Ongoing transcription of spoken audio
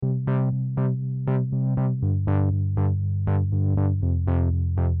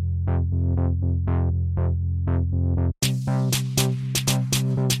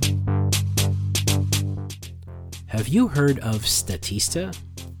you heard of Statista?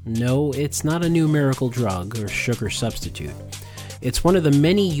 No, it's not a new miracle drug or sugar substitute. It's one of the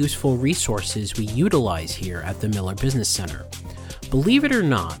many useful resources we utilize here at the Miller Business Center. Believe it or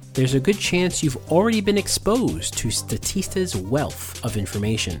not, there's a good chance you've already been exposed to Statista's wealth of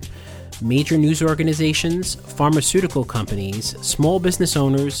information. Major news organizations, pharmaceutical companies, small business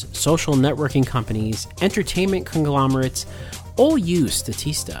owners, social networking companies, entertainment conglomerates all use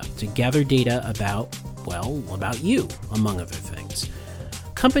Statista to gather data about you, among other things.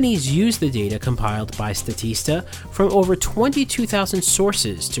 Companies use the data compiled by Statista from over 22,000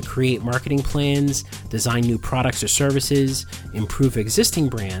 sources to create marketing plans, design new products or services, improve existing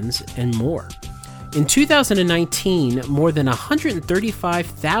brands, and more. In 2019, more than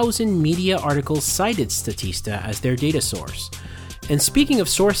 135,000 media articles cited Statista as their data source. And speaking of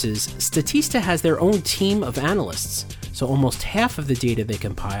sources, Statista has their own team of analysts, so almost half of the data they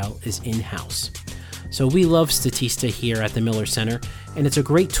compile is in-house. So we love Statista here at the Miller Center, and it's a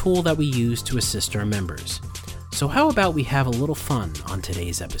great tool that we use to assist our members. So how about we have a little fun on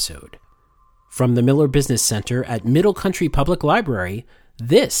today's episode? From the Miller Business Center at Middle Country Public Library,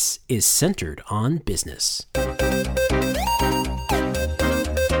 this is Centered on Business.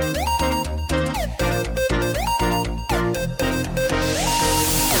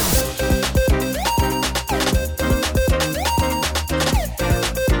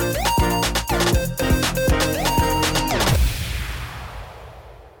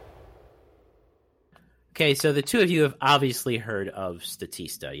 Okay, so the two of you have obviously heard of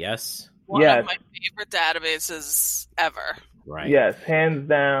Statista, yes? One of my favorite databases ever. Right. Yes, hands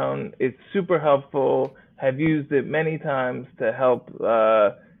down. It's super helpful. Have used it many times to help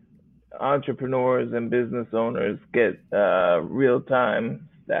entrepreneurs and business owners get real-time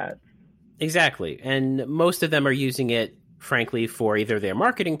stats. Exactly. And most of them are using it, frankly, for either their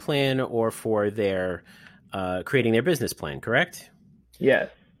marketing plan or for their creating their business plan, correct? Yes.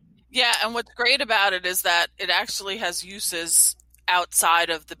 Yeah, and what's great about it is that it actually has uses outside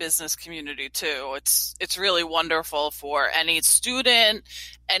of the business community too. It's really wonderful for any student,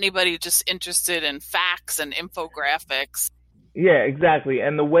 anybody just interested in facts and infographics. Yeah, exactly.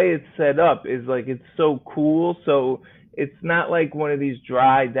 And the way it's set up is like it's so cool. So it's not like one of these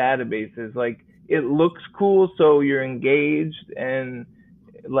dry databases. Like it looks cool, so you're engaged, and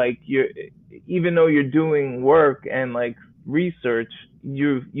like even though you're doing work and like research,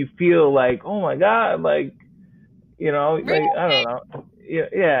 you feel like, oh my God, like, you know, like, I don't know.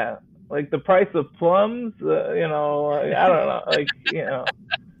 Yeah. Like the price of plums, you know, like, I don't know. Like, you know.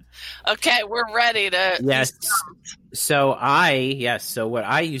 Okay. We're ready to. Yes. So what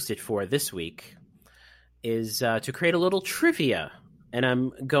I used it for this week is to create a little trivia. And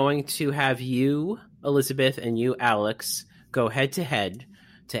I'm going to have you, Elizabeth, and you, Alex, go head to head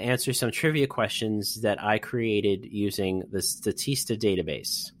to answer some trivia questions that I created using the Statista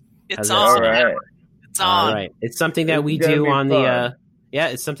database. It's on. Right. It's on. All right. It's something that we do on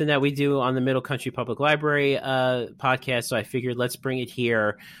it's something that we do on the Middle Country Public Library podcast. So I figured let's bring it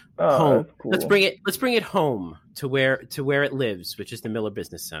here home. Cool. Let's bring it home to where it lives, which is the Miller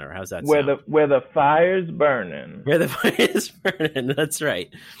Business Center. How's that sound? Where the fire's burning. Where the fire's burning. That's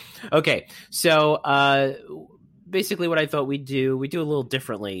right. Okay. So basically what I thought we do a little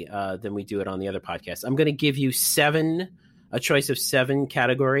differently than we do it on the other podcast. I'm going to give you a choice of 7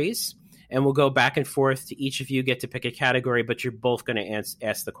 categories, and we'll go back and forth to each of you get to pick a category, but you're both going to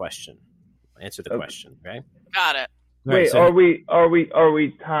answer the question, question, right? Got it. Wait, so, are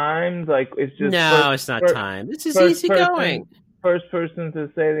we timed? Like it's just it's not timed. This is easy going. First person to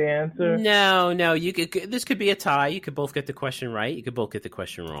say the answer? No. This could be a tie. You could both get the question right. You could both get the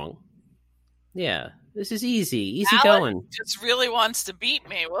question wrong. Yeah. This is easy Alex going. Just really wants to beat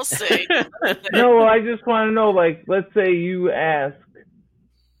me. We'll see. No, well, I just want to know, like, let's say you ask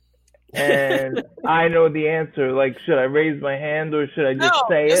and I know the answer. Like, should I raise my hand or should I just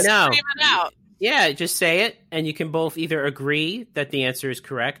say it? No. Scream it out. Yeah, just say it, and you can both either agree that the answer is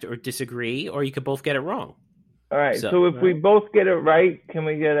correct or disagree, or you could both get it wrong. All right. So if we both get it right, can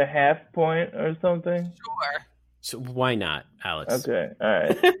we get a half point or something? Sure. So why not, Alex? Okay. All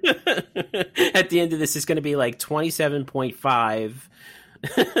right. At the end of this, it's going to be like 27.5.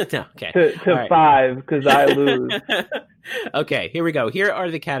 No, okay. To right. 5, because I lose. Okay, here we go. Here are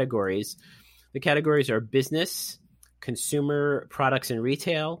the categories. The categories are business, consumer products and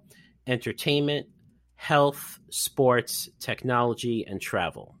retail, entertainment, health, sports, technology, and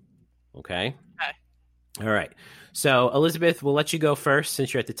travel. Okay? Okay. All right. So, Elizabeth, we'll let you go first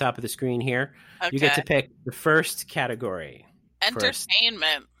since you're at the top of the screen here. Okay. You get to pick the first category.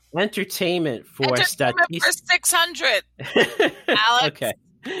 Entertainment. Entertainment for Statista. For 600. Alex.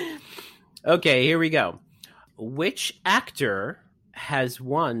 Okay, here we go. which actor has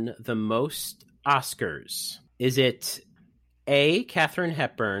won the most Oscars? Is it A, Katharine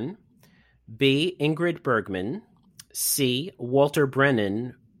Hepburn, B, Ingrid Bergman, C, Walter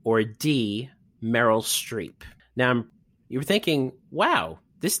Brennan, or D, Meryl Streep? Now, you were thinking, wow,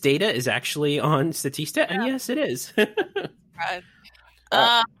 this data is actually on Statista, and yes, it is. Right.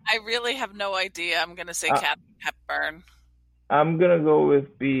 I really have no idea. I'm going to say Katharine Hepburn. I'm going to go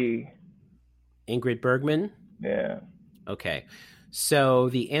with B. Ingrid Bergman? Yeah. Okay. So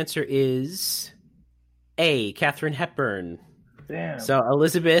the answer is A, Katharine Hepburn. Damn. So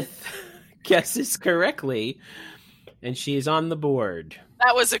Elizabeth guesses correctly, and she is on the board.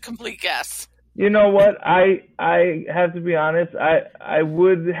 That was a complete guess. You know what? I have to be honest. I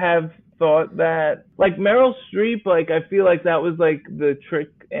would have thought that, like, Meryl Streep, like, I feel like that was like the trick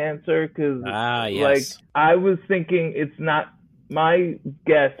answer, because yes. like I was thinking it's not. My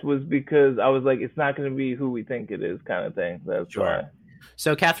guess was because I was like, it's not going to be who we think it is, kind of thing. That's Sure. why.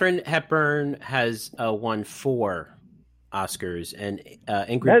 So Katharine Hepburn has won 4 Oscars, and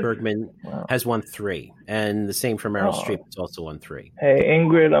Ingrid Bergman has won 3, and the same for Meryl Streep. It's also won 3. Hey,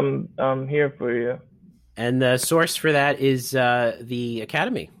 Ingrid, I'm here for you. And the source for that is the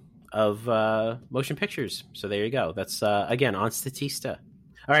Academy of Motion Pictures. So there you go. That's again on Statista.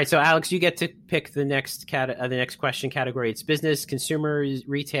 All right, so Alex, you get to pick the next question category. It's business, consumers,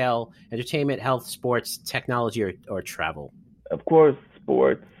 retail, entertainment, health, sports, technology, or travel. Of course,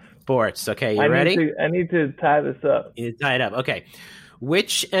 sports. Sports. Okay, you ready? I need to tie this up. You need to tie it up. Okay.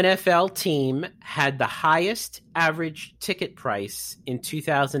 Which NFL team had the highest average ticket price in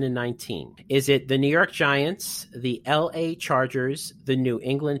 2019? Is it the New York Giants, the LA Chargers, the New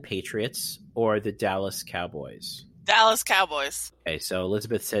England Patriots, or the Dallas Cowboys? Dallas Cowboys. Okay, so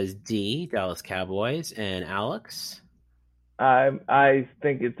Elizabeth says D, Dallas Cowboys, and Alex? I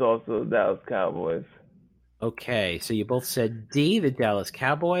think it's also Dallas Cowboys. Okay, so you both said D, the Dallas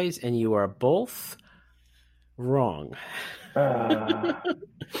Cowboys, and you are both wrong.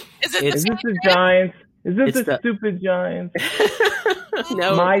 Is this the Giants? Is this the stupid Giants?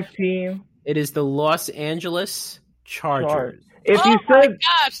 No. My team. It is the Los Angeles Chargers. My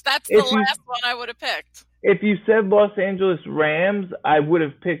gosh, that's the last one I would have picked. If you said Los Angeles Rams, I would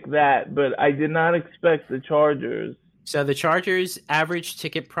have picked that, but I did not expect the Chargers. So the Chargers' average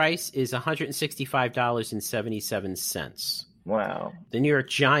ticket price is $165.77. Wow. The New York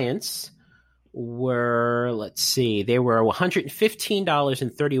Giants were, they were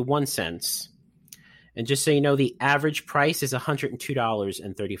 $115.31. And just so you know, the average price is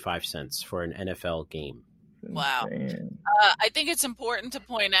 $102.35 for an NFL game. Wow. I think it's important to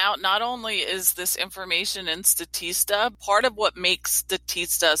point out, not only is this information in Statista, part of what makes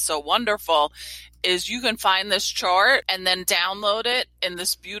Statista so wonderful is you can find this chart and then download it in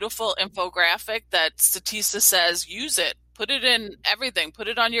this beautiful infographic that Statista says, use it, put it in everything, put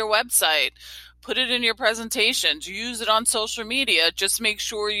it on your website, put it in your presentations, use it on social media. Just make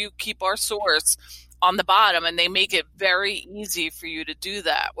sure you keep our source on the bottom, and they make it very easy for you to do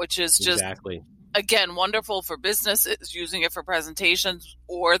that, which is just again, wonderful for businesses using it for presentations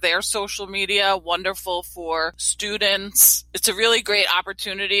or their social media, wonderful for students. It's a really great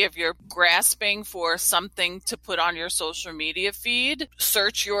opportunity if you're grasping for something to put on your social media feed.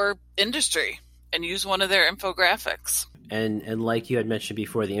 Search your industry and use one of their infographics. And like you had mentioned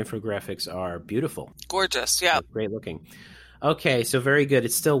before, the infographics are beautiful. Gorgeous, yeah. Great looking. Okay, so very good.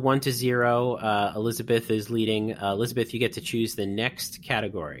 It's still 1-0. Elizabeth is leading. Elizabeth, you get to choose the next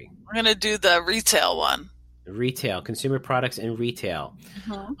category. We're going to do the retail one. Retail, consumer products and retail.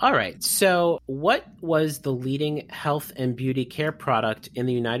 Mm-hmm. All right. So what was the leading health and beauty care product in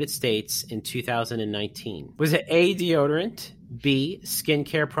the United States in 2019? Was it A, deodorant, B,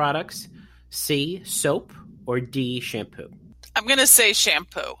 skincare products, C, soap, or D, shampoo? I'm going to say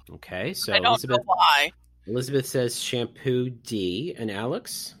shampoo. Okay. So I don't know why. Elizabeth says shampoo, D. And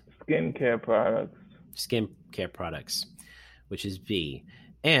Alex? Skincare products. Skincare products, which is B.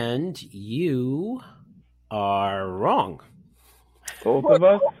 And you are wrong. Both of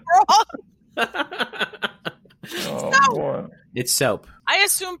us? Boy. It's soap. I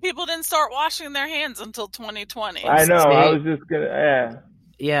assume people didn't start washing their hands until 2020. I know. I was just going to,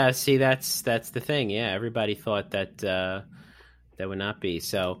 Yeah, see, that's the thing. Yeah, everybody thought that that would not be.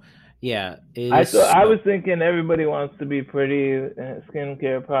 So... yeah, I was thinking everybody wants to be pretty.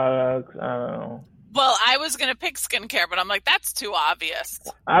 Skincare products, I don't know. Well, I was going to pick skincare, but I'm like, that's too obvious.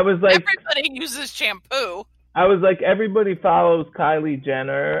 I was like, everybody uses shampoo. I was like, everybody follows Kylie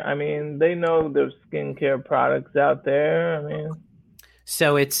Jenner. I mean, they know there's skincare products out there. I mean,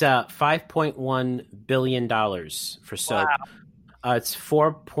 so it's $5.1 billion for soap. Wow. It's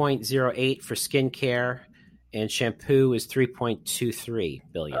 4.08 for skincare. and shampoo is 3.23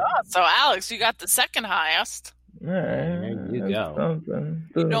 billion. Oh, so Alex, you got the second highest. There you go. Something.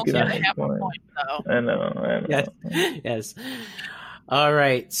 You don't get Good half a point. point, though. I know. Yes. All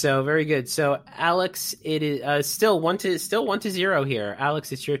right. So very good. So Alex, it is still 1-0 here.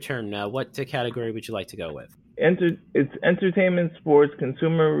 Alex, it's your turn. What category would you like to go with? It's entertainment, sports,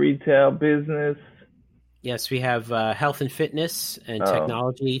 consumer, retail, business. Yes, we have health and fitness and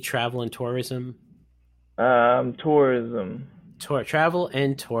technology, travel and tourism. Tourism. Travel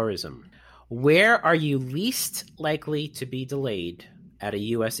and tourism. Where are you least likely to be delayed at a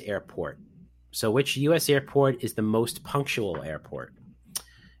U.S. airport? So which U.S. airport is the most punctual airport?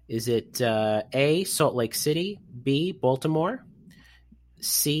 Is it A, Salt Lake City, B, Baltimore,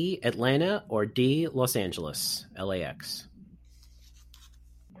 C, Atlanta, or D, Los Angeles, LAX?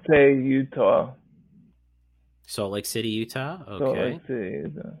 Say Utah. Salt Lake City, Utah? Okay. Salt Lake City,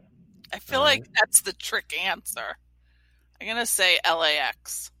 Utah. I feel like that's the trick answer. I'm going to say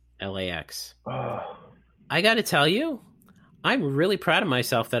LAX. LAX. Oh. I got to tell you, I'm really proud of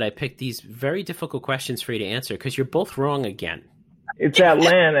myself that I picked these very difficult questions for you to answer because you're both wrong again. It's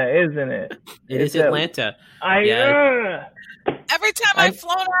Atlanta, isn't it? It is Atlanta. Every time I've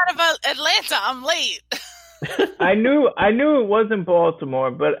flown out of Atlanta, I'm late. I knew it wasn't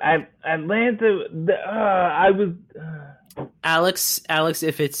Baltimore, but Atlanta. I was. Alex,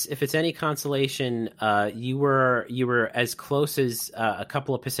 if it's any consolation, you were as close as a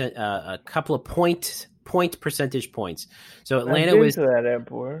couple of point percentage points. So Atlanta was to that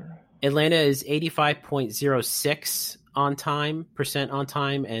airport. Atlanta is 85.06% on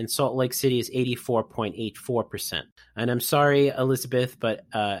time, and Salt Lake City is 84.84%. And I'm sorry, Elizabeth, but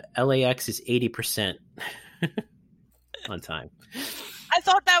LAX is 80% on time. I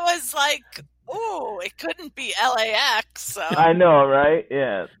thought that was like, it couldn't be LAX. So. I know, right?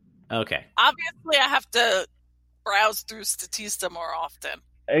 Yeah. Okay. Obviously, I have to browse through Statista more often.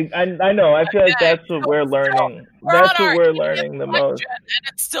 I know. I feel like that's what we're learning. That's what we're learning the most. And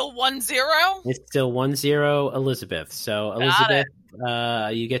it's still 1-0? It's still 1-0, Elizabeth. So, Elizabeth,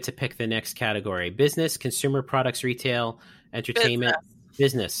 you get to pick the next category. Business, consumer products, retail, entertainment.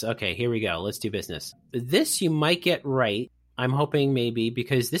 Business. Okay, here we go. Let's do business. This you might get right. I'm hoping maybe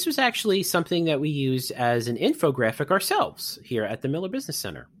because this was actually something that we used as an infographic ourselves here at the Miller Business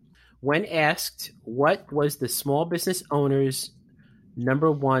Center. When asked what was the small business owner's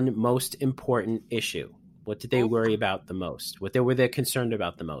number one most important issue, what did they worry about the most? What were they concerned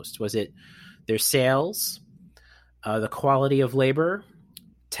about the most? Was it their sales, the quality of labor,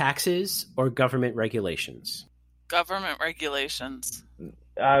 taxes, or government regulations? Government regulations.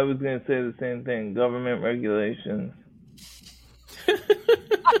 I was going to say the same thing. Government regulations.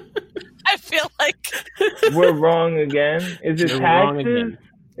 I feel like we're wrong again. Is it taxes?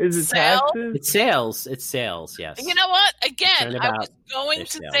 Is it taxes? It's sales. It's sales, yes. You know what? Again, I was going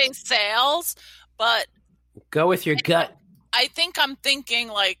to say sales, but... Go with your gut. I think I'm thinking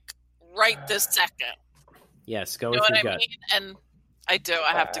like right this second. Yes, go with your gut. Mean? And I do.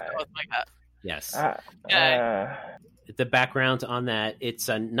 I have to go with my gut. Yes. The background on that, it's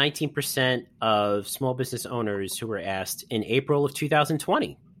 19% of small business owners who were asked in April of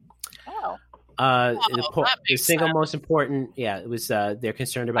 2020. Oh. The single most important, it was they're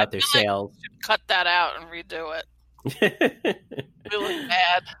concerned about their sales. Like cut that out and redo it. Really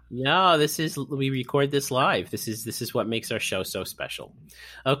bad. No, we record this live. This is what makes our show so special.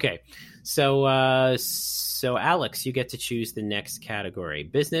 Okay, so Alex, you get to choose the next category: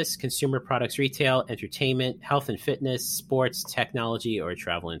 business, consumer products, retail, entertainment, health and fitness, sports, technology, or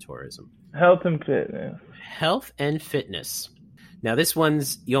travel and tourism. Health and fitness. Health and fitness. Now, this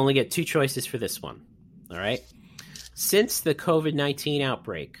one's you only get two choices for this one. All right. Since the COVID-19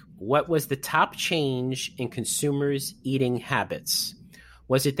 outbreak, what was the top change in consumers' eating habits?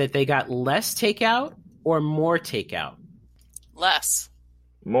 Was it that they got less takeout or more takeout? Less.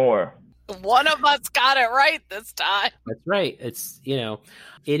 More. One of us got it right this time. That's right. It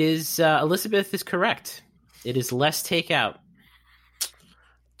is, Elizabeth is correct. It is less takeout.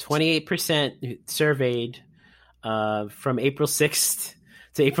 28% surveyed from April 6th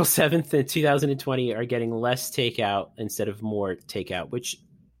to April 7th in 2020 are getting less takeout instead of more takeout, which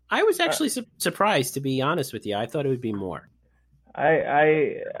I was actually surprised, to be honest with you. I thought it would be more.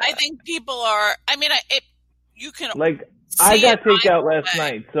 I think people are. I mean, you can like. I got takeout last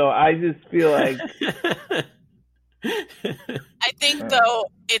night, so I just feel like. I think though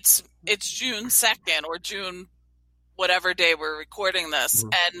it's June 2nd or June whatever day we're recording this,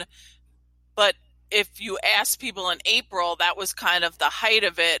 but if you ask people in April, that was kind of the height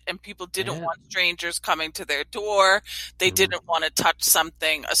of it, and people didn't want strangers coming to their door. They didn't want to touch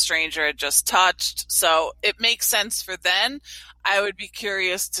something a stranger had just touched. So it makes sense for then. I would be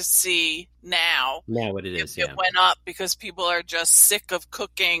curious to see now what it is. If it went up because people are just sick of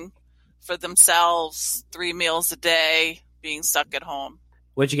cooking for themselves 3 meals a day, being stuck at home.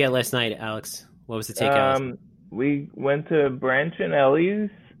 What'd you get last night, Alex? What was the takeout? We went to Branch and Ellie's,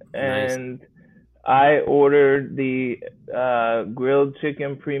 and I ordered the grilled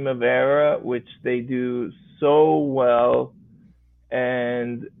chicken primavera, which they do so well,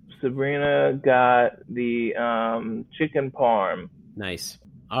 and Sabrina got the chicken parm. Nice.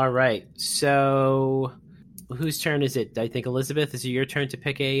 All right. So, whose turn is it? I think Elizabeth, is it your turn to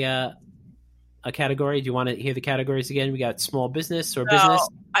pick a category? Do you want to hear the categories again? We got small business or business?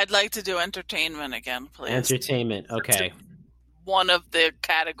 I'd like to do entertainment again, please. Entertainment. Okay. One of the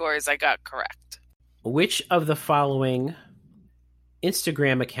categories I got correct. Which of the following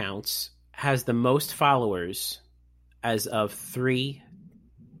Instagram accounts has the most followers as of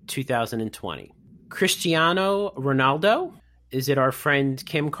 3/2020? Cristiano Ronaldo? Is it our friend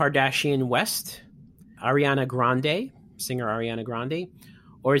Kim Kardashian West? Ariana Grande? Singer Ariana Grande?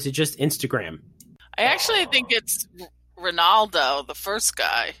 Or is it just Instagram? I actually think it's Ronaldo, the first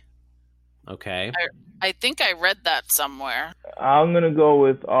guy. Okay. I think I read that somewhere. I'm going to go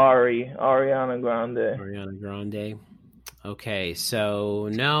with Ariana Grande. Ariana Grande. Okay, so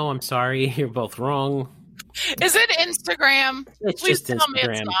no, I'm sorry. You're both wrong. Is it Instagram? It's Please just tell Instagram. me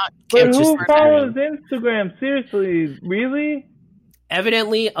it's not. But It's who just follows Instagram? Seriously? Really?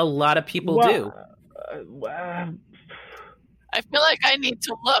 Evidently, a lot of people do. Wow. I feel like I need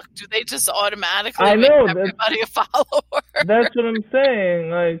to look. Do they just automatically I make know, everybody a follower? That's what I'm saying.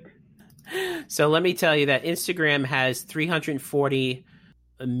 Like, So let me tell you that Instagram has 340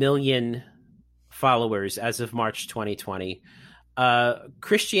 million followers as of March 2020.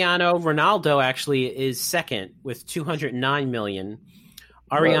 Cristiano Ronaldo actually is second with 209 million.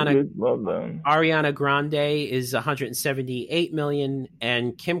 Ariana Grande is 178 million,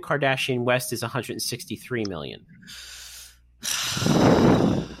 and Kim Kardashian West is 163 million.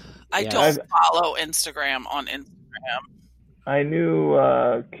 I don't follow Instagram on Instagram. I knew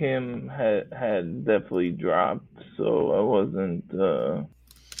Kim had definitely dropped, so I wasn't gonna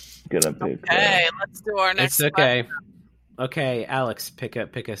pick. Okay, let's do our next. It's okay. Question. Okay, Alex, pick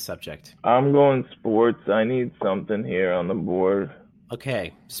a subject. I'm going sports. I need something here on the board.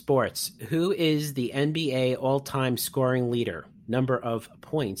 Okay, sports. Who is the NBA all-time scoring leader? Number of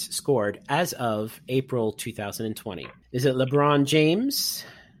points scored as of April 2020. Is it LeBron James?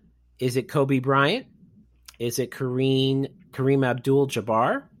 Is it Kobe Bryant? Is it Kareem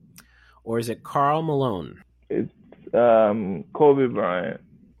Abdul-Jabbar? Or is it Karl Malone? It's Kobe Bryant.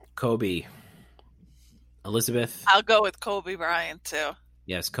 Kobe. Elizabeth? I'll go with Kobe Bryant, too.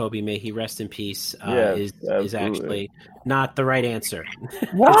 Yes, Kobe, may he rest in peace, yes, is actually not the right answer.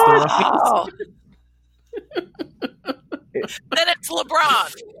 Wow! Then it's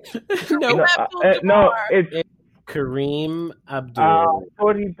LeBron. No, it's Kareem Abdul. I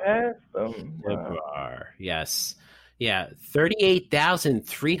thought he passed him. Jabbar. Yes. Yeah,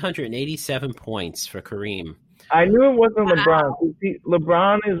 38,387 points for Kareem. I knew it wasn't LeBron.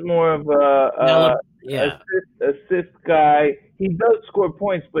 LeBron is more of a assist guy. He does score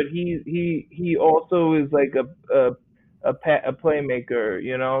points, but he also is like a playmaker,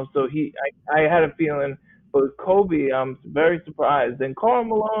 you know. So I had a feeling, but Kobe, I'm very surprised. And Karl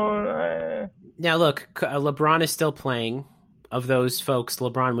Malone. Now look, LeBron is still playing. Of those folks,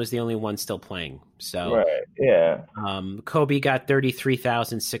 LeBron was the only one still playing. So right, yeah. Kobe got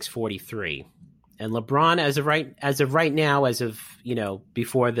 33,643. And LeBron, as of right now,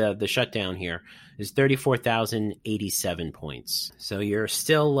 before the shutdown here, is 34,087 points. So you're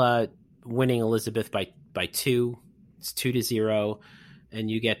still winning, Elizabeth, by 2. It's 2-0, and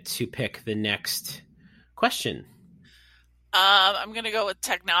you get to pick the next question. I'm going to go with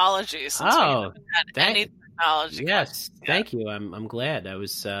technology. Since we haven't had any technology. Yes, thank you. I'm glad. I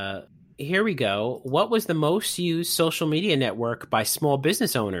was. Here we go. What was the most used social media network by small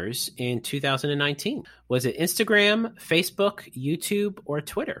business owners in 2019? Was it Instagram, Facebook, YouTube, or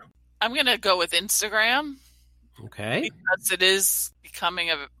Twitter? I'm going to go with Instagram. Okay. Because it is becoming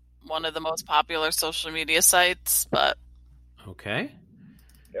one of the most popular social media sites, but... Okay.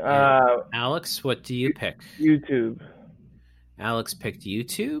 Alex, what do you pick? YouTube. Alex picked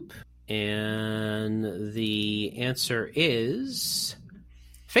YouTube, and the answer is...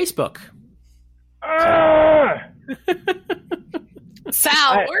 Facebook.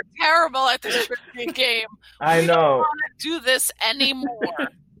 Sal, we're terrible at this trivia game. I know. We don't want to do this anymore.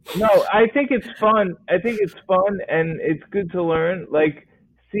 No, I think it's fun. I think it's fun and it's good to learn. Like,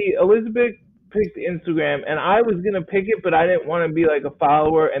 see, Elizabeth picked Instagram, and I was gonna pick it, but I didn't want to be like a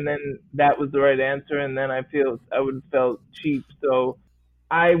follower, and then that was the right answer, and then I would have felt cheap. So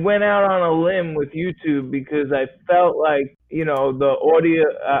I went out on a limb with YouTube because I felt like the audio,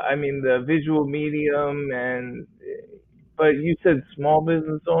 I mean the visual medium, and but you said small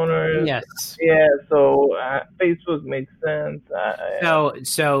business owners. Yes. Yeah, so Facebook makes sense.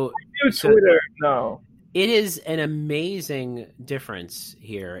 So Twitter, no. It is an amazing difference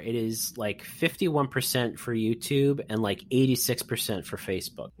here. It is like 51% for YouTube and like 86% for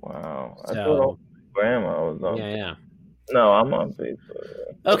Facebook. Wow. I So, thought grandma was on. yeah. No, I'm on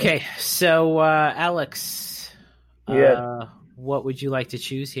Facebook. Okay, so Alex, what would you like to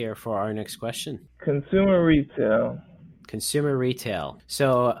choose here for our next question? Consumer retail. Consumer retail.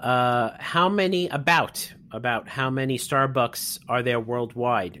 So, about how many Starbucks are there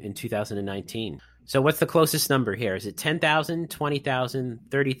worldwide in 2019? So what's the closest number here? Is it 10,000, 20,000,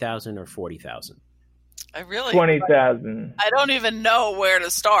 30,000, or 40,000? 20,000. I don't even know where to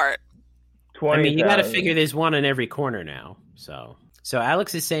start. 20,000. I mean, you got to figure there's one on every corner now. So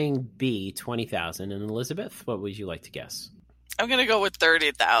Alex is saying B, 20,000. And Elizabeth, what would you like to guess? I'm going to go with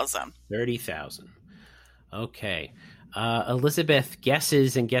 30,000. 30,000. Okay. Elizabeth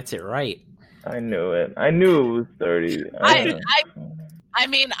guesses and gets it right. I knew it. I knew it was 30. I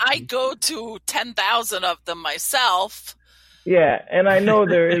mean, I go to 10,000 of them myself. Yeah, and I know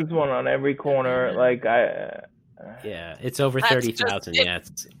there is one on every corner. Like yeah, it's over 30,000. Yeah,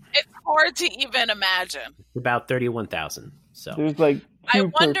 it's hard to even imagine. About 31,000. So there's like I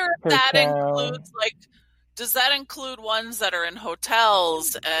wonder if that includes does that include ones that are in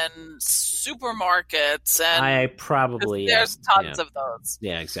hotels and supermarkets? And I probably there's tons of those.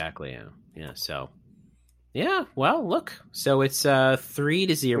 Yeah, exactly. Yeah. So. Yeah, well, look. So it's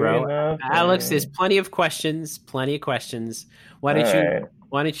 3-0. Alex, there's plenty of questions. Why don't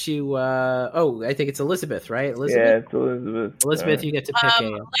you? I think it's Elizabeth, right? Elizabeth? Yeah, it's Elizabeth. Elizabeth, you get to pick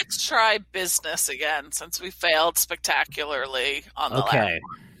a. Let's try business again, since we failed spectacularly on the last one.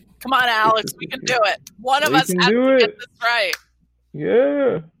 Come on, Alex, we can do it. One of us has to get this right.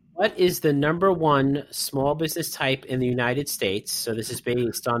 Yeah. What is the number one small business type in the United States? So this is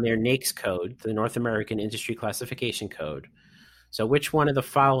based on their NAICS code, the North American Industry Classification Code. So which one of the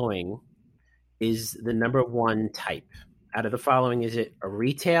following is the number one type? Out of the following, is it a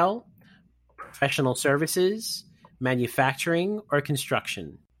retail, professional services, manufacturing, or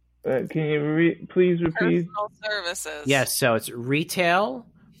construction? Can you please repeat? Personal services. Yes, so it's retail,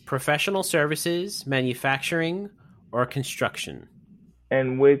 professional services, manufacturing, or construction.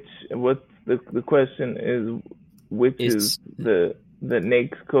 And what's the question is, which is the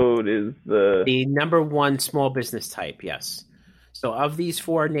NAICS code is the number one small business type, yes. So of these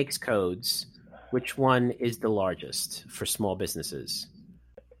four NAICS codes, which one is the largest for small businesses?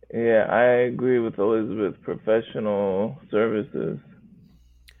 Yeah, I agree with Elizabeth. Professional services.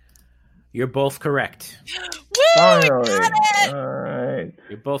 You're both correct. Woo! Finally. Got it! All right.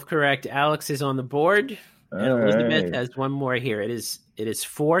 You're both correct. Alex is on the board. And Elizabeth has one more here. It is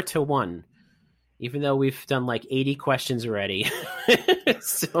 4-1, even though we've done like 80 questions already.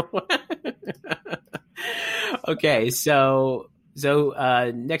 Okay, so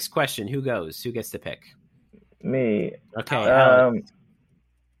next question. Who goes? Who gets to pick? Me. Okay.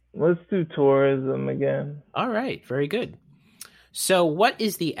 Let's do tourism again. All right. Very good. So what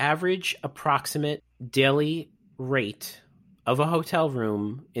is the average approximate daily rate of a hotel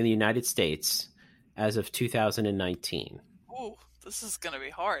room in the United States as of 2019? Ooh, this is going to be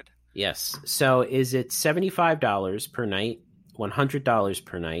hard. Yes. So is it $75 per night, $100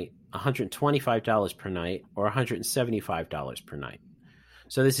 per night, $125 per night, or $175 per night?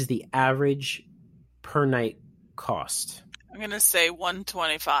 So this is the average per night cost. I'm going to say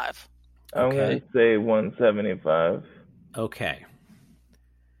 125. I'm going to say 175. Okay.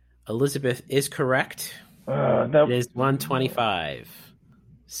 Elizabeth is correct. It is 125.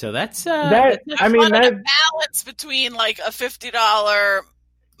 So that's I mean, that balance between like a $50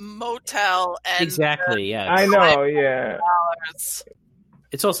 motel and exactly, yeah. I know, yeah.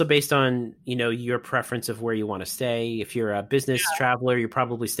 It's also based on, your preference of where you want to stay. If you're a business traveler, you're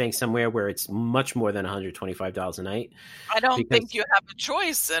probably staying somewhere where it's much more than $125 a night. I don't think you have a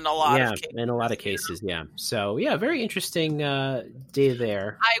choice in a lot of cases. Yeah, in a lot of cases, yeah. So, yeah, very interesting data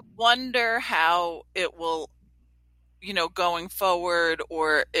there. I wonder how it will, going forward,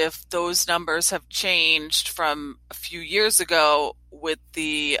 or if those numbers have changed from a few years ago with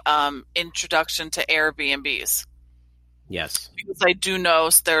the introduction to Airbnbs. Yes. Because I do know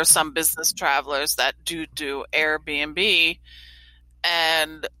there are some business travelers that do Airbnb,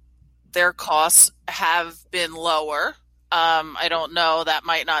 and their costs have been lower. I don't know, that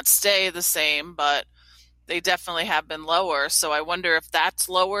might not stay the same, but they definitely have been lower. So I wonder if that's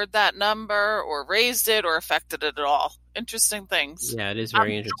lowered that number or raised it or affected it at all. Interesting things. Yeah, it is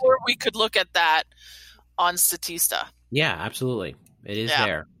very interesting. Sure we could look at that on Statista. Yeah, absolutely. It is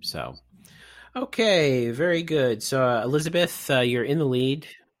there. So, okay, very good. So, Elizabeth, you're in the lead.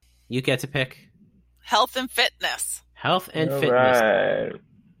 You get to pick. Health and fitness. Health and All fitness. Right.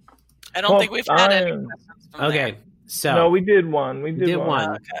 I don't think we've had any questions from Okay, there. so no, we did one. We did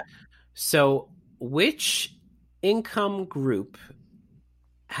one. Okay. So, which income group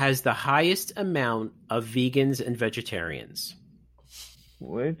has the highest amount of vegans and vegetarians?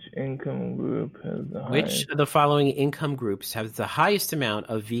 Which income group has the highest? Which of the following income groups have the highest amount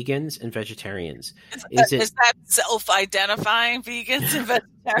of vegans and vegetarians? Is that self-identifying vegans and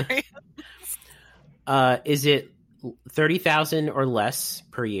vegetarians? Is it 30,000 or less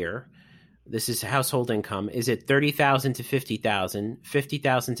per year? This is household income. Is it 30,000 to 50,000,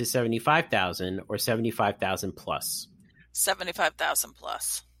 50,000 to 75,000, or 75,000 plus? 75,000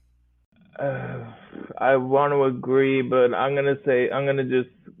 plus. I want to agree, but I'm gonna just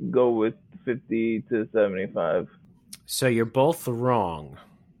go with 50 to 75. So you're both wrong.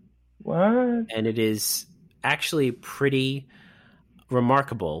 What? And it is actually pretty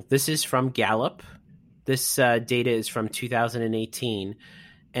remarkable. This is from Gallup. This data is from 2018,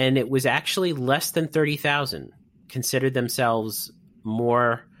 and it was actually less than 30,000 considered themselves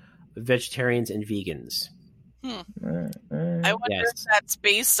more vegetarians and vegans. I wonder if that's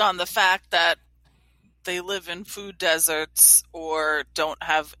based on the fact that they live in food deserts or don't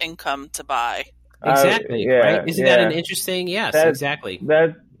have income to buy. Exactly, right? Isn't that an interesting? Yes, exactly.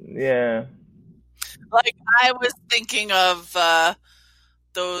 Yeah. Like, I was thinking of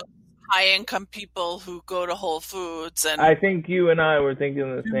those high-income people who go to Whole Foods, and I think you and I were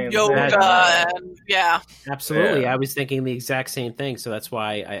thinking the same yoga thing. and Absolutely. Yeah. I was thinking the exact same thing, so that's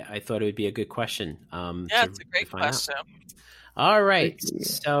why I thought it would be a good question. it's a great question. All right.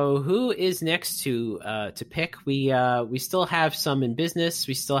 So who is next to pick? We still have some in business.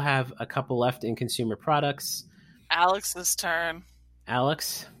 We still have a couple left in consumer products. Alex's turn.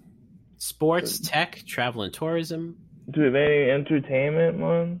 Alex, sports, tech, travel, and tourism. Do we have any entertainment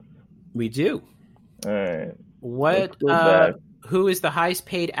ones? We do. All right. What? Who is the highest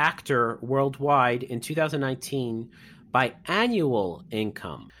paid actor worldwide in 2019 by annual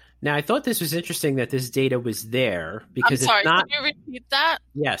income? Now, I thought this was interesting that this data was there because I'm sorry, it's not. Can you repeat that?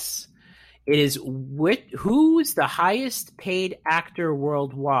 Yes, it is. Who's the highest paid actor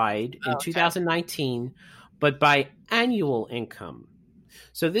worldwide in 2019, but by annual income?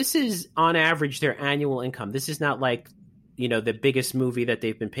 So this is on average their annual income. This is not like, the biggest movie that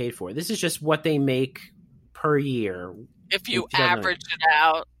they've been paid for. This is just what they make per year. If you average it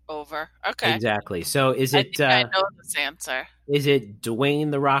out over. Okay. Exactly. So is it... I know this answer. Is it Dwayne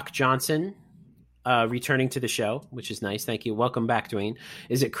 "The Rock" Johnson returning to the show, which is nice. Thank you. Welcome back, Dwayne.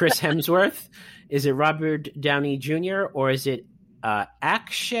 Is it Chris Hemsworth? Is it Robert Downey Jr.? Or is it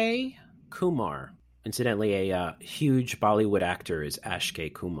Akshay Kumar? Incidentally, a huge Bollywood actor is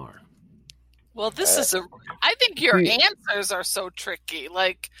Akshay Kumar. Well, I think your answers are so tricky.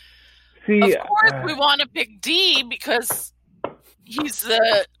 Like, of course we want to pick D because he's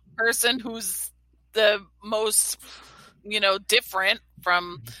the person who's the most, different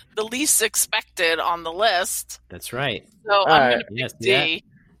from the least expected on the list. That's right. So I'm going to pick D. Yeah.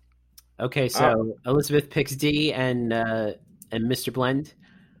 Okay, so Elizabeth picks D and Mr. Blend?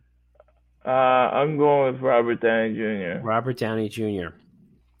 I'm going with Robert Downey Jr. Robert Downey Jr.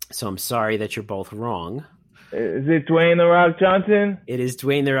 So I'm sorry that you're both wrong. Is it Dwayne "The Rock" Johnson? It is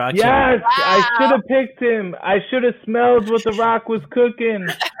Dwayne "The Rock" Johnson. Yes! Wow. I should have picked him. I should have smelled what The Rock was cooking.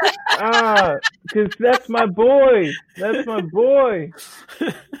 Because that's my boy. That's my boy.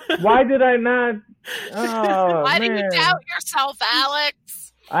 Why did I not? Why do you doubt yourself,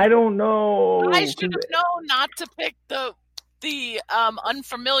 Alex? I don't know. I should have known not to pick the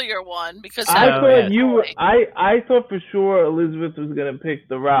unfamiliar one because I thought for sure Elizabeth was gonna pick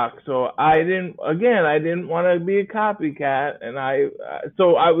The Rock, so I didn't want to be a copycat, and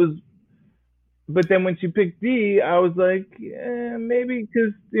but then when she picked D, I was like, maybe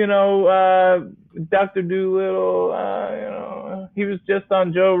because Dr. Dolittle, he was just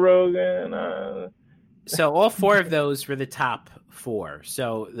on Joe Rogan. So all four of those were the top four.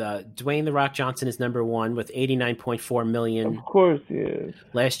 So Dwayne "The Rock" Johnson is number one with 89.4 million. Of course he is.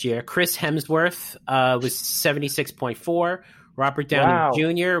 Last year. Chris Hemsworth was 76.4. Robert Downey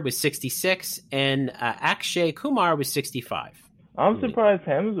Jr. was 66. And Akshay Kumar was 65. I'm surprised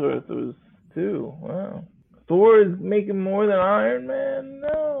Hemsworth was too. Wow. Thor is making more than Iron Man?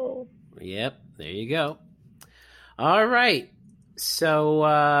 No. Yep, there you go. All right. So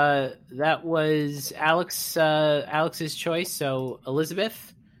that was Alex's choice. So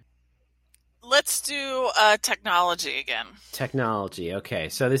Elizabeth? Let's do technology again. Technology. Okay.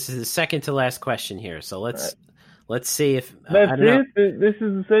 So this is the second to last question here. So let's see if That's it. This is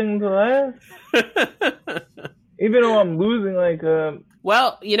the second to last. Even though I'm losing, like.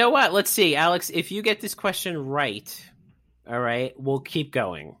 Well, you know what? Let's see, Alex. If you get this question right, all right, we'll keep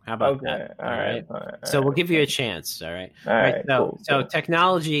going. How about that? All right. So we'll give you a chance. All right. All right. So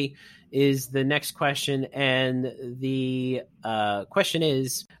technology is the next question, and the question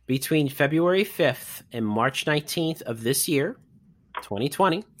is: between February 5th and March 19th of this year,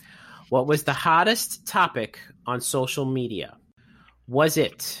 2020, what was the hottest topic on social media? Was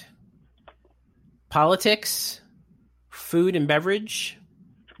it politics, food and beverage,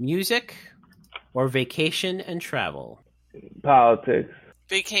 music, or vacation and travel? Politics.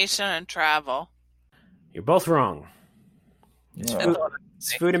 Vacation and travel. You're both wrong.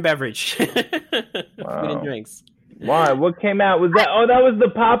 It's food and beverage. Wow. Food and drinks. Why? What came out? Was that? Oh, that was the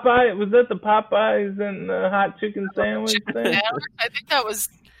Popeye. Was that the Popeyes and the hot chicken sandwich thing? I think that was.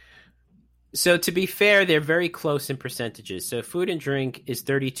 So to be fair, they're very close in percentages. So food and drink is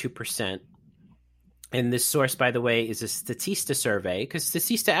 32%. And this source, by the way, is a Statista survey, because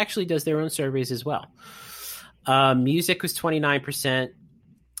Statista actually does their own surveys as well. Music was 29%.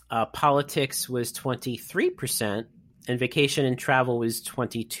 Politics was 23%. And vacation and travel was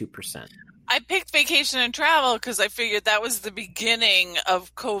 22%. I picked vacation and travel because I figured that was the beginning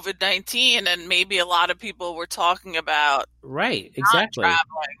of COVID-19, and maybe a lot of people were talking about right, exactly, not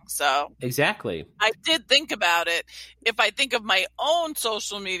traveling. So exactly, I did think about it. If I think of my own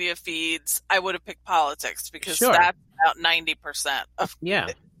social media feeds, I would have picked politics because that's about 90% of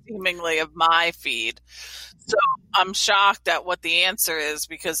seemingly of my feed. So I'm shocked at what the answer is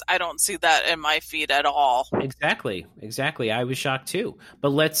because I don't see that in my feed at all. Exactly. I was shocked too. But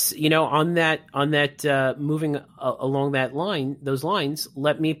let's, on that, moving along those lines,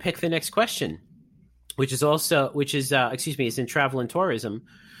 let me pick the next question, which is in travel and tourism.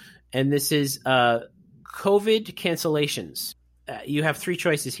 And this is COVID cancellations. You have three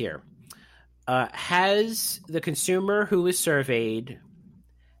choices here. Has the consumer who was surveyed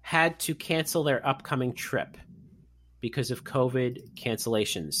had to cancel their upcoming trip because of COVID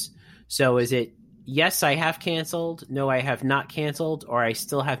cancellations? So is it, yes, I have canceled, no, I have not canceled, or I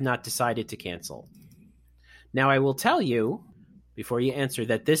still have not decided to cancel? Now, I will tell you, before you answer,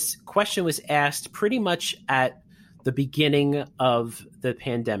 that this question was asked pretty much at the beginning of the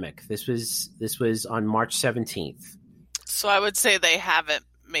pandemic. This was on March 17th. So I would say they haven't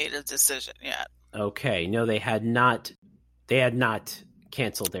made a decision yet. Okay. No, they had not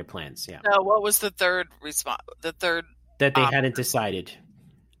canceled their plans. Yeah. No, what was the third response? The third that they hadn't decided.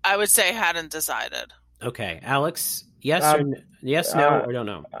 I would say hadn't decided. Okay, Alex, no, or don't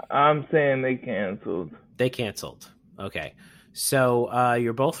know. I'm saying they canceled. They canceled. Okay, so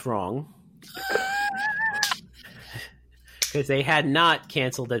you're both wrong because they had not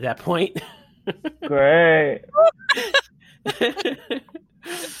canceled at that point. Great.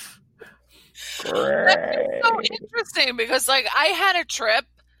 That's so interesting because, I had a trip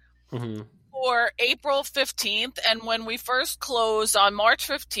for April 15th, and when we first closed on March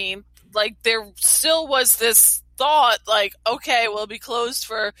 15th, there still was this thought, okay, we'll be closed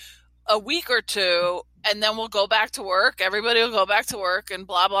for a week or two, and then we'll go back to work. Everybody will go back to work, and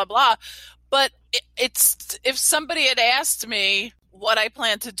blah blah blah. But it's if somebody had asked me what I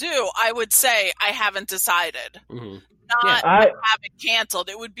plan to do, I would say I haven't decided. Mm-hmm. I haven't canceled.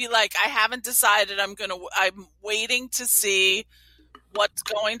 It would be like I haven't decided. I'm waiting to see what's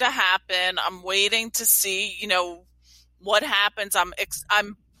going to happen. I'm waiting to see, what happens.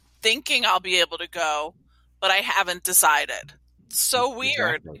 I'm thinking I'll be able to go, but I haven't decided. So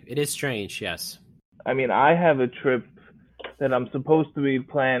weird. Exactly. It is strange. Yes. I mean, I have a trip that I'm supposed to be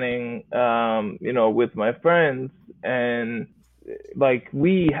planning, with my friends, and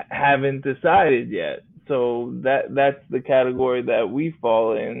we haven't decided yet. So that's the category that we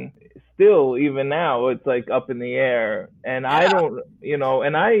fall in. Still, even now, it's up in the air. And I don't,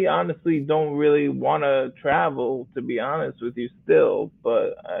 and I honestly don't really want to travel, to be honest with you still,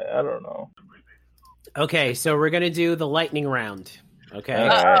 but I don't know. Okay, so we're going to do the lightning round. Okay.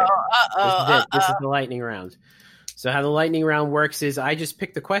 This is the lightning round. So how the lightning round works is I just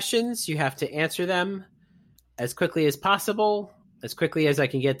pick the questions. You have to answer them as quickly as possible, as quickly as I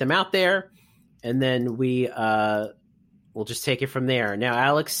can get them out there. And then we'll just take it from there. Now,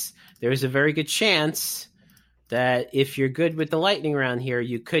 Alex, there's a very good chance that if you're good with the lightning round here,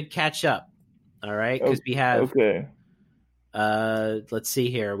 you could catch up. All right, because we have Let's see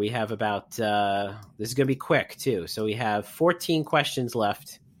here. We have about, this is going to be quick too. So we have 14 questions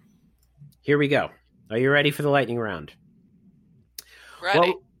left. Here we go. Are you ready for the lightning round?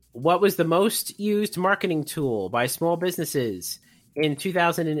 Ready. What was the most used marketing tool by small businesses in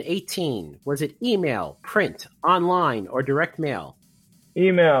 2018? Was it email, print, online, or direct mail?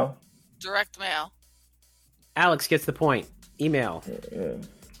 Email. Direct mail. Alex gets the point. Email. Yeah.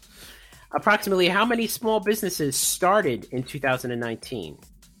 Approximately how many small businesses started in 2019?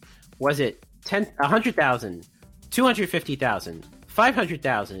 Was it 100,000, 250,000,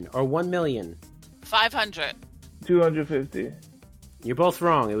 500,000, or 1 million? 500. 250. You're both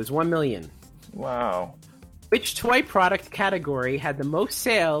wrong. It was 1 million. Wow. Which toy product category had the most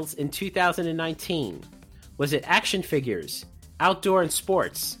sales in 2019? Was it action figures, outdoor and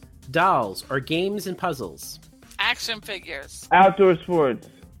sports, dolls, or games and puzzles? Action figures. Outdoor sports.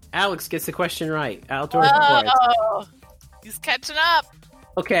 Alex gets the question right. Outdoor sports. Oh, he's catching up.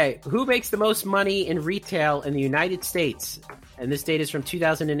 Okay, who makes the most money in retail in the United States? And this data is from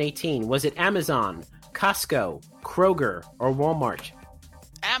 2018. Was it Amazon, Costco, Kroger, or Walmart?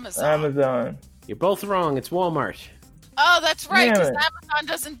 Amazon. You're both wrong. It's Walmart. Oh, that's right, Damn because it. Amazon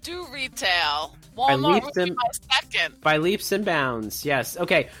doesn't do retail. Walmart would be my second. By leaps and bounds. Yes.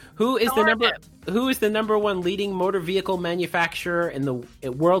 Okay. Who is the number one leading motor vehicle manufacturer in the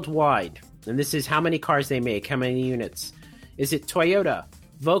worldwide? And this is how many cars they make, how many units. Is it Toyota,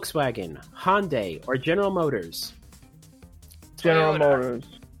 Volkswagen, Hyundai, or General Motors? General Motors.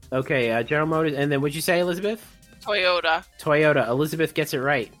 Okay, General Motors. And then what'd you say, Elizabeth? Toyota. Elizabeth gets it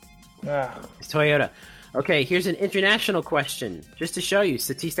right. Ah. It's Toyota. Okay, here's an international question. Just to show you,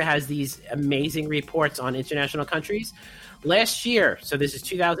 Statista has these amazing reports on international countries. Last year, so this is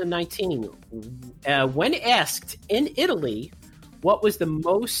 2019, when asked in Italy, what was the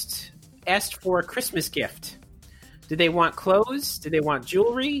most asked for Christmas gift? Did they want clothes? Did they want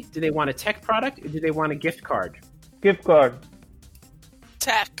jewelry? Did they want a tech product? Or did they want a gift card? Gift card.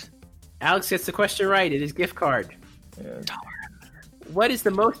 Tech. Alex gets the question right. It is gift card. Yeah. What is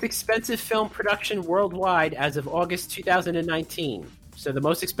the most expensive film production worldwide as of August 2019? So the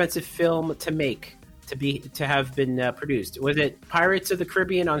most expensive film to make, to have been produced. Was it Pirates of the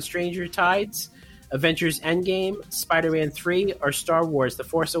Caribbean on Stranger Tides, Avengers Endgame, Spider-Man 3, or Star Wars The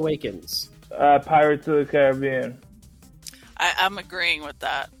Force Awakens? Pirates of the Caribbean. I'm agreeing with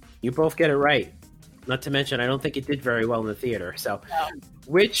that. You both get it right. Not to mention, I don't think it did very well in the theater. So,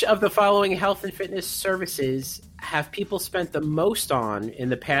 which of the following health and fitness services have people spent the most on in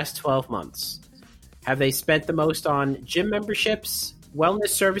the past 12 months? Have they spent the most on gym memberships, wellness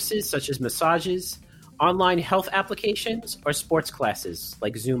services such as massages, online health applications, or sports classes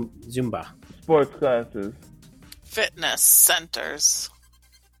like Zumba? Sports classes. Fitness centers.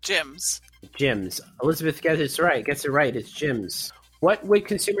 Gyms. Elizabeth gets it right. It's gyms. What would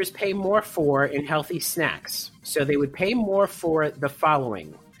consumers pay more for in healthy snacks? So they would pay more for the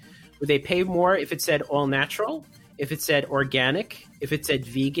following. Would they pay more if it said all natural, if it said organic, if it said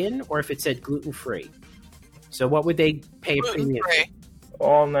vegan, or if it said gluten-free? So what would they pay premium?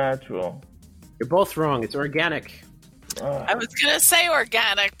 All natural. You're both wrong. It's organic. I was going to say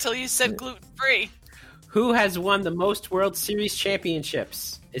organic till you said gluten-free. Who has won the most World Series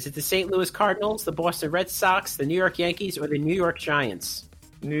championships? Is it the St. Louis Cardinals, the Boston Red Sox, the New York Yankees, or the New York Giants?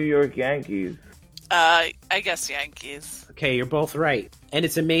 New York Yankees. I guess Yankees. Okay, you're both right. And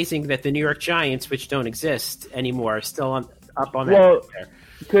it's amazing that the New York Giants, which don't exist anymore, are still up on that. Well,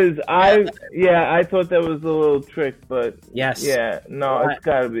 because I thought that was a little trick, but yes, it's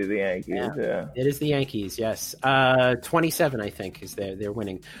got to be the Yankees. Yeah, it is the Yankees. Yes, 27, I think, is they're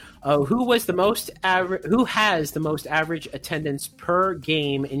winning. Who has the most average attendance per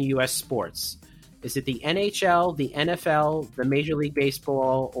game in U.S. sports? Is it the NHL, the NFL, the Major League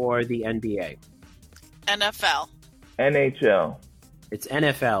Baseball, or the NBA? NFL. NHL. It's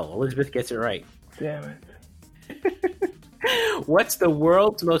NFL. Elizabeth gets it right. Damn it. What's the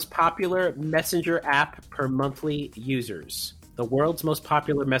world's most popular messenger app per monthly users? The world's most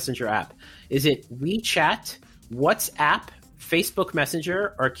popular messenger app. Is it WeChat, WhatsApp, Facebook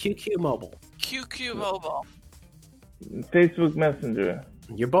Messenger, or QQ Mobile? QQ Mobile. Facebook Messenger.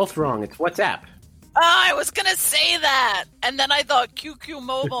 You're both wrong. It's WhatsApp. Oh, I was going to say that. And then I thought QQ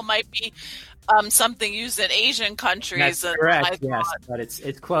Mobile might be something used in Asian countries. That's correct, yes. But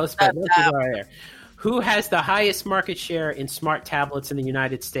it's close, but most people are there. Who has the highest market share in smart tablets in the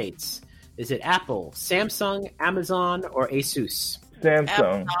United States? Is it Apple, Samsung, Amazon, or Asus?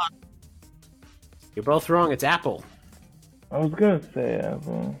 Samsung. You're both wrong. It's Apple. I was going to say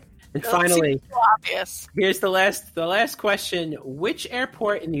Apple. And finally, so obvious. Here's the last question. Which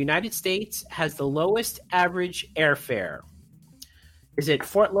airport in the United States has the lowest average airfare? Is it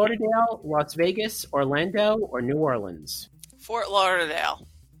Fort Lauderdale, Las Vegas, Orlando, or New Orleans? Fort Lauderdale.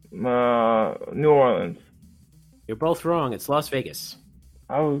 New Orleans. You're both wrong. It's Las Vegas.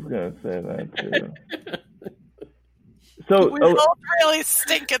 I was gonna say that too. So we both really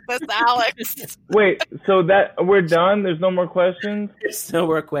stink at this, Alex. Wait, so that we're done? There's no more questions? There's no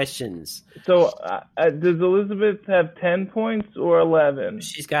more questions. So does Elizabeth have 10 points or 11?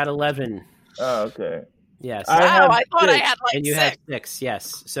 She's got 11. Oh, okay. Yes. I thought 6. I had like and you 6. have 6,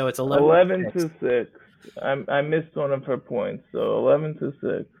 yes. So it's 11. 11 to 6. I missed one of her points, so 11 to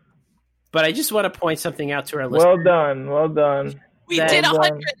 6. But I just want to point something out to our listeners. Well done. We did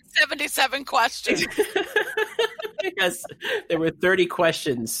 177 questions. Because there were 30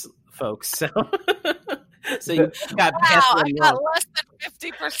 questions, folks. So you got I got less than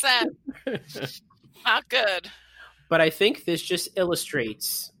 50%. Not good. But I think this just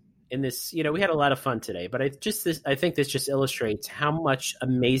illustrates in this, we had a lot of fun today, but I think this just illustrates how much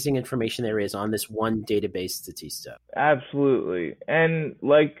amazing information there is on this one database, Statista. Absolutely. And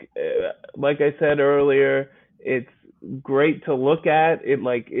like I said earlier, it's great to look at. It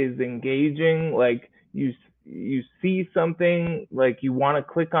is engaging. You see something, you want to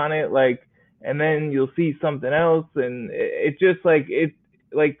click on it, and then you'll see something else, and it just it's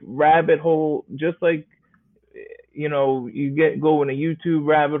rabbit hole, just you go in a YouTube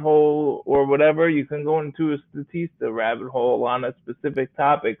rabbit hole or whatever, you can go into a Statista rabbit hole on a specific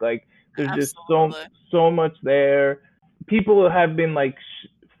topic. There's Absolutely. just so much there. People have been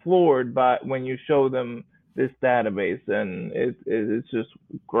floored by when you show them this database, and it's just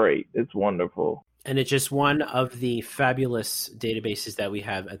great. It's wonderful. And it's just one of the fabulous databases that we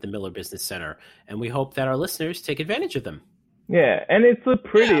have at the Miller Business Center. And we hope that our listeners take advantage of them. Yeah, and it's the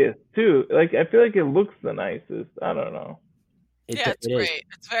prettiest, too. I feel like it looks the nicest. I don't know. It's great.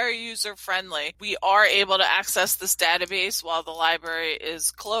 It's very user-friendly. We are able to access this database while the library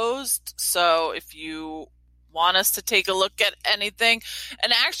is closed. So if you want us to take a look at anything.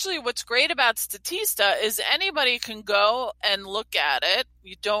 And actually what's great about Statista is anybody can go and look at it.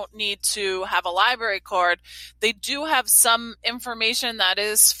 You don't need to have a library card. They do have some information that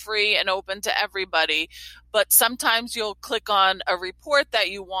is free and open to everybody, but sometimes you'll click on a report that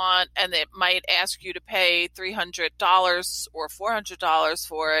you want and it might ask you to pay $300 or $400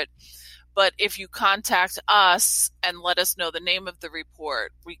 for it. But if you contact us and let us know the name of the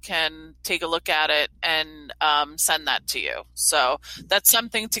report, we can take a look at it and send that to you. So that's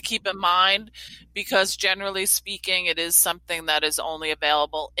something to keep in mind because generally speaking, it is something that is only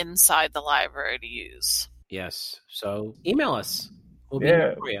available inside the library to use. Yes. So email us. We'll be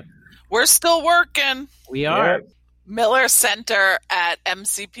here for you. We're still working. We are. Yeah.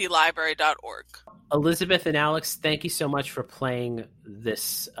 millercenter@mcplibrary.org. Elizabeth and Alex, thank you so much for playing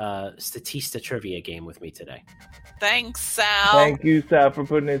this Statista trivia game with me today. Thanks, Sal. Thank you, Sal, for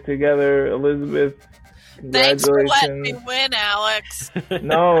putting it together. Elizabeth, Thanks for letting congratulations. me win, Alex.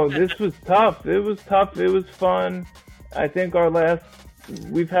 No, this was tough. It was tough. It was fun. I think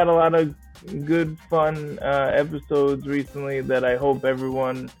we've had a lot of good, fun episodes recently that I hope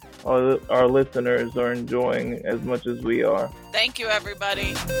everyone, our listeners, are enjoying as much as we are. Thank you,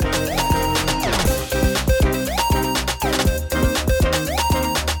 everybody.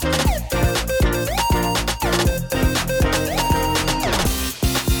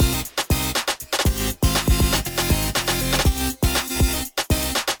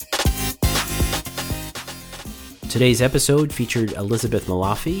 Today's episode featured Elizabeth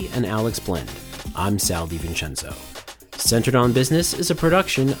Malafi and Alex Blend. I'm Sal DiVincenzo. Centered on Business is a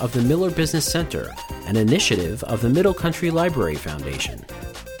production of the Miller Business Center, an initiative of the Middle Country Library Foundation.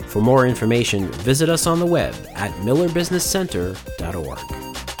 For more information, visit us on the web at millerbusinesscenter.org.